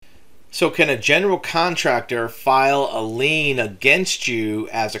So can a general contractor file a lien against you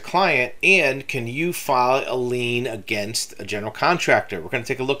as a client, and can you file a lien against a general contractor? We're going to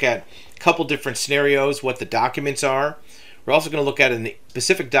take a look at a couple different scenarios, what the documents are. We're also going to look at a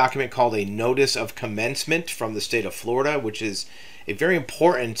specific document called a Notice of Commencement from the state of Florida, which is a very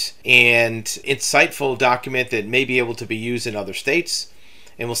important and insightful document that may be able to be used in other states.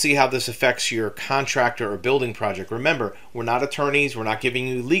 And we'll see how this affects your contractor or building project. Remember, we're not attorneys. We're not giving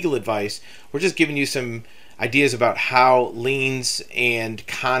you legal advice. We're just giving you some ideas about how liens and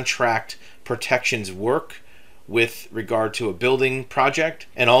contract protections work with regard to a building project,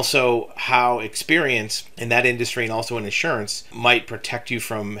 and also how experience in that industry and also in insurance might protect you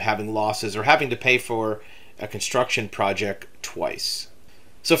from having losses or having to pay for a construction project twice.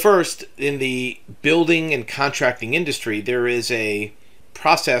 So first, in the building and contracting industry, there is a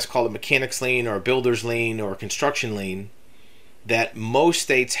process called a mechanic's lien or a builder's lien or a construction lien that most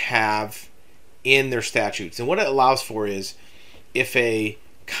states have in their statutes. And what it allows for is if a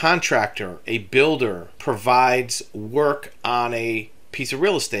contractor, a builder, provides work on a piece of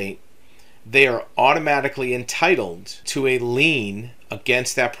real estate, they are automatically entitled to a lien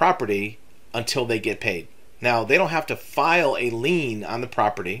against that property until they get paid. Now, they don't have to file a lien on the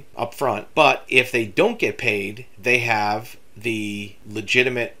property up front, but if they don't get paid, they have the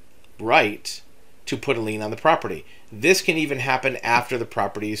legitimate right to put a lien on the property. This can even happen after the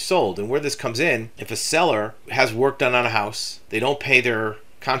property is sold. And where this comes in, if a seller has work done on a house, they don't pay their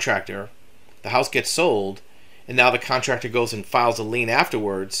contractor, the house gets sold, and now the contractor goes and files a lien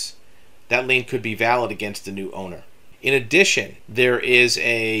afterwards, that lien could be valid against the new owner. In addition, there is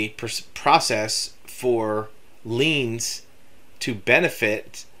a process for liens to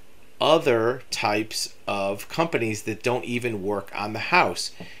benefit other types of companies that don't even work on the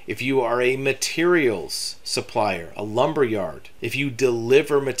house. If you are a materials supplier, a lumber yard, if you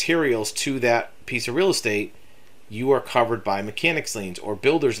deliver materials to that piece of real estate, you are covered by mechanics liens or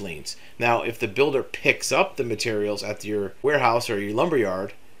builder's liens. Now, if the builder picks up the materials at your warehouse or your lumber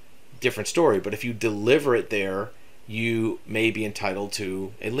yard, different story. But if you deliver it there, you may be entitled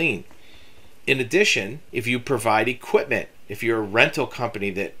to a lien. In addition, if you provide equipment, if you're a rental company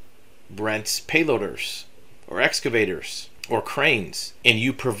that rents payloaders or excavators or cranes, and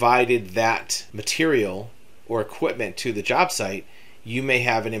you provided that material or equipment to the job site, you may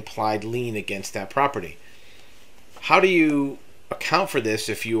have an implied lien against that property. How do you account for this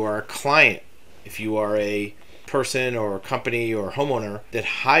if you are a client, if you are a person or a company or homeowner that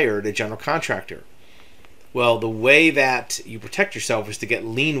hired a general contractor? Well, the way that you protect yourself is to get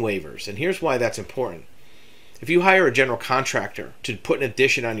lien waivers, and here's why that's important. If you hire a general contractor to put an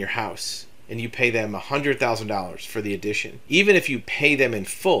addition on your house and you pay them $100,000 for the addition, even if you pay them in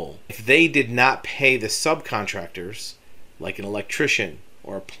full, if they did not pay the subcontractors, like an electrician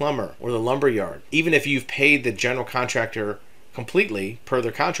or a plumber or the lumber yard, even if you've paid the general contractor completely per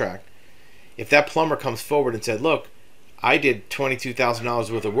their contract, if that plumber comes forward and said, look, I did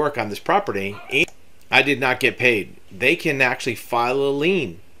 $22,000 worth of work on this property and I did not get paid, they can actually file a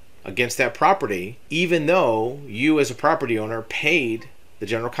lien against that property, even though you as a property owner paid the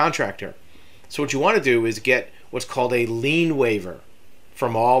general contractor. So what you want to do is get what's called a lien waiver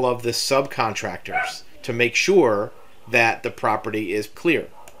from all of the subcontractors to make sure that the property is clear.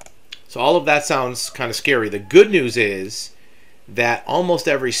 So all of that sounds kind of scary. The good news is that almost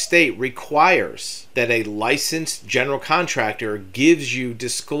every state requires that a licensed general contractor gives you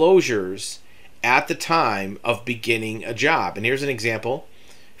disclosures at the time of beginning a job. And here's an example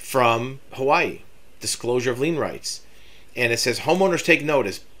from Hawaii, disclosure of lien rights. And it says, homeowners take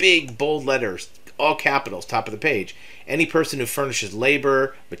notice, big bold letters, all capitals, top of the page. Any person who furnishes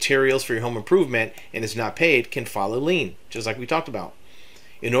labor, materials for your home improvement and is not paid can file a lien, just like we talked about.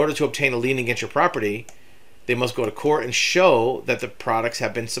 In order to obtain a lien against your property, they must go to court and show that the products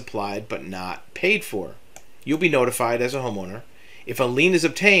have been supplied but not paid for. You'll be notified as a homeowner. If a lien is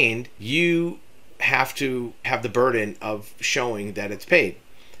obtained, you have to have the burden of showing that it's paid.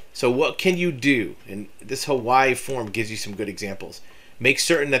 So what can you do? And this Hawaii form gives you some good examples. Make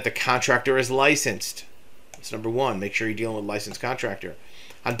certain that the contractor is licensed. That's number one. Make sure you're dealing with a licensed contractor.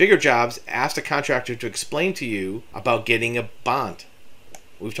 On bigger jobs, ask the contractor to explain to you about getting a bond.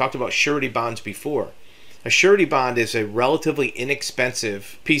 We've talked about surety bonds before. A surety bond is a relatively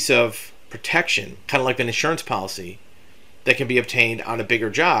inexpensive piece of protection, kind of like an insurance policy, that can be obtained on a bigger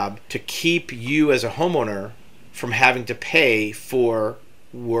job to keep you as a homeowner from having to pay for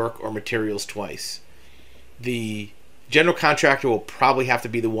work or materials twice. The general contractor will probably have to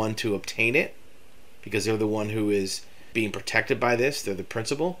be the one to obtain it because they're the one who is being protected by this. They're the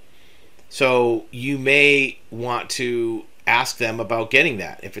principal. So you may want to ask them about getting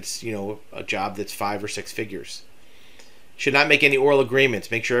that if it's, a job that's 5 or 6 figures. Should not make any oral agreements.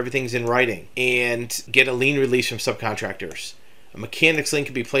 Make sure everything's in writing. And get a lien release from subcontractors. A mechanic's lien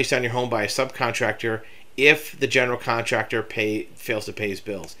can be placed on your home by a subcontractor if the general contractor fails to pay his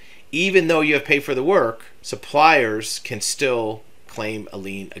bills. Even though you have paid for the work, suppliers can still claim a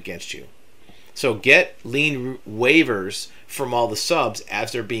lien against you. So get lien waivers from all the subs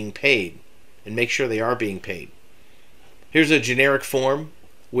as they're being paid, and make sure they are being paid. Here's a generic form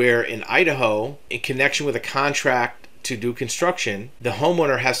where in Idaho, in connection with a contract to do construction, the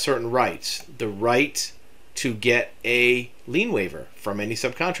homeowner has certain rights. The right to get a lien waiver from any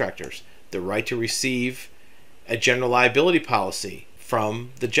subcontractors. The right to receive a general liability policy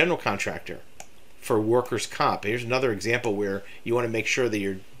from the general contractor for workers' comp. Here's another example where you want to make sure that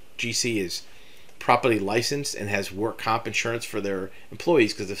your GC is properly licensed and has work comp insurance for their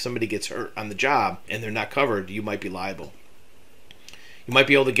employees, because if somebody gets hurt on the job and they're not covered, you might be liable. You might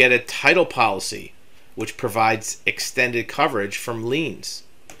be able to get a title policy which provides extended coverage from liens.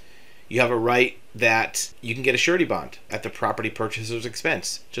 You have a right that you can get a surety bond at the property purchaser's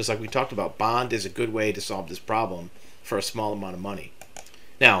expense. Just like we talked about, bond is a good way to solve this problem for a small amount of money.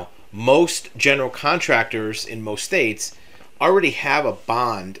 Now, most general contractors in most states already have a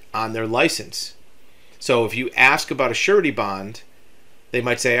bond on their license. So if you ask about a surety bond, they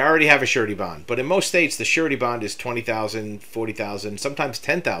might say, I already have a surety bond. But in most states, the surety bond is $20,000, $40,000, sometimes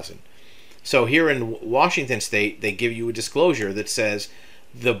 $10,000. So here in Washington State, they give you a disclosure that says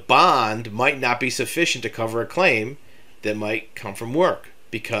the bond might not be sufficient to cover a claim that might come from work,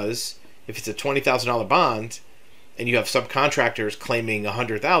 because if it's a $20,000 bond and you have subcontractors claiming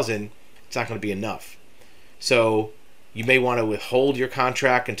 $100,000, it's not going to be enough. So you may want to withhold your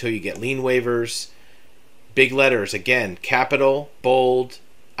contract until you get lien waivers. Big letters, again, capital, bold,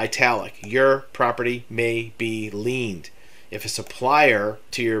 italic. Your property may be liened. If a supplier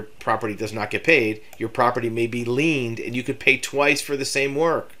to your property does not get paid, your property may be liened and you could pay twice for the same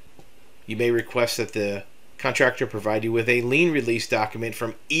work. You may request that the contractor provide you with a lien release document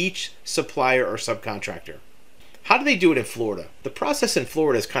from each supplier or subcontractor. How do they do it in Florida? The process in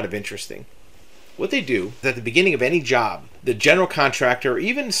Florida is kind of interesting. What they do is at the beginning of any job, the general contractor, or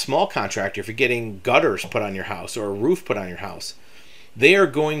even a small contractor, if you're getting gutters put on your house or a roof put on your house, they are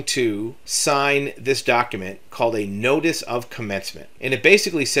going to sign this document called a notice of commencement. And it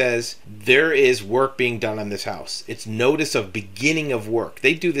basically says there is work being done on this house. It's notice of beginning of work.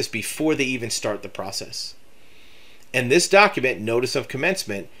 They do this before they even start the process. And this document, notice of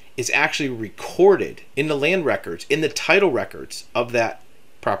commencement, is actually recorded in the land records, in the title records of that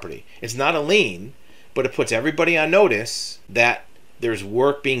property. It's not a lien, but it puts everybody on notice that there's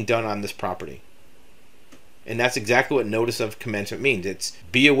work being done on this property. And that's exactly what notice of commencement means. It's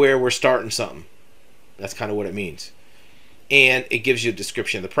be aware we're starting something. That's kind of what it means. And it gives you a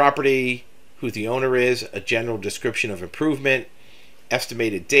description of the property, who the owner is, a general description of improvement,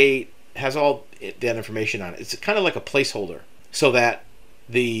 estimated date, has all that information on it. It's kind of like a placeholder so that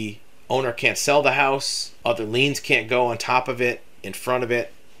the owner can't sell the house, other liens can't go on top of it, in front of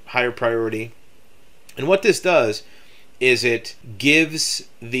it, higher priority. And what this does is it gives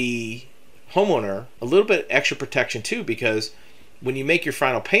the homeowner a little bit extra protection too, because when you make your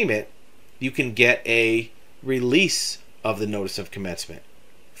final payment, you can get a release of the notice of commencement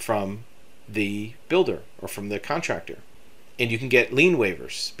from the builder or from the contractor, and you can get lien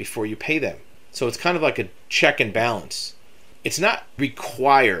waivers before you pay them. So it's kind of like a check and balance. It's not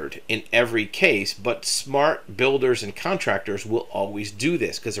required in every case, but smart builders and contractors will always do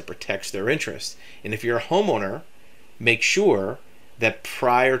this because it protects their interests. And if you're a homeowner, make sure that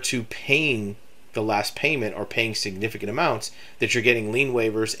prior to paying the last payment or paying significant amounts, that you're getting lien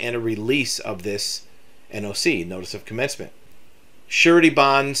waivers and a release of this NOC, notice of commencement. Surety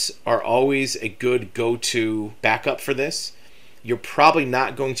bonds are always a good go-to backup for this. You're probably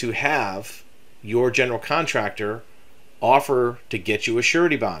not going to have your general contractor offer to get you a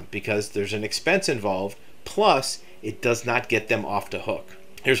surety bond because there's an expense involved, plus it does not get them off the hook.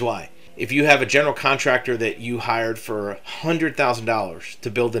 Here's why. If you have a general contractor that you hired for $100,000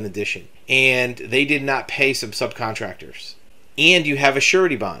 to build an addition and they did not pay some subcontractors, and you have a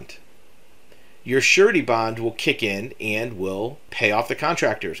surety bond, your surety bond will kick in and will pay off the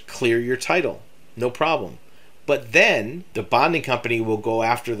contractors, clear your title, no problem. But then the bonding company will go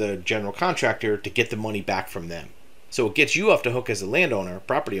after the general contractor to get the money back from them. So it gets you off the hook as a landowner,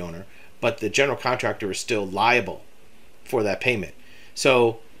 property owner, but the general contractor is still liable for that payment.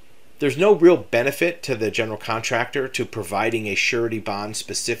 So there's no real benefit to the general contractor to providing a surety bond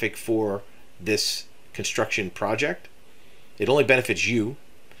specific for this construction project. It only benefits you.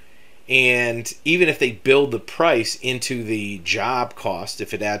 And even if they build the price into the job cost,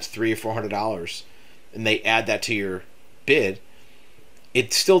 if it adds $300 or $400 and they add that to your bid,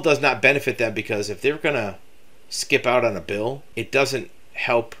 it still does not benefit them, because if they're going to skip out on a bill, it doesn't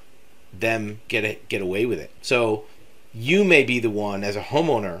help them get away with it. So you may be the one as a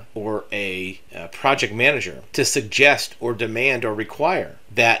homeowner or a project manager to suggest or demand or require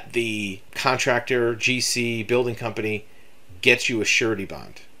that the contractor, GC, building company gets you a surety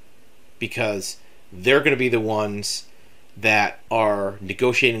bond, because they're going to be the ones that are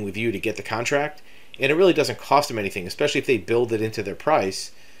negotiating with you to get the contract. And it really doesn't cost them anything, especially if they build it into their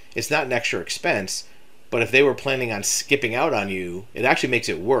price. It's not an extra expense. But if they were planning on skipping out on you, it actually makes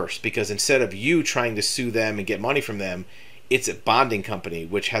it worse, because instead of you trying to sue them and get money from them, it's a bonding company,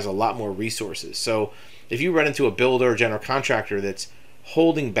 which has a lot more resources. So if you run into a builder or general contractor that's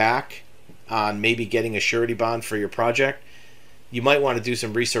holding back on maybe getting a surety bond for your project, you might want to do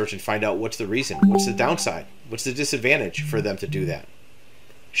some research and find out what's the reason, what's the downside, what's the disadvantage for them to do that.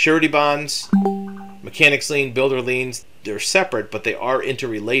 Surety bonds, mechanics lien, builder liens, they're separate, but they are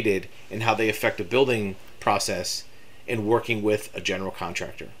interrelated in how they affect the building process and working with a general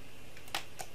contractor.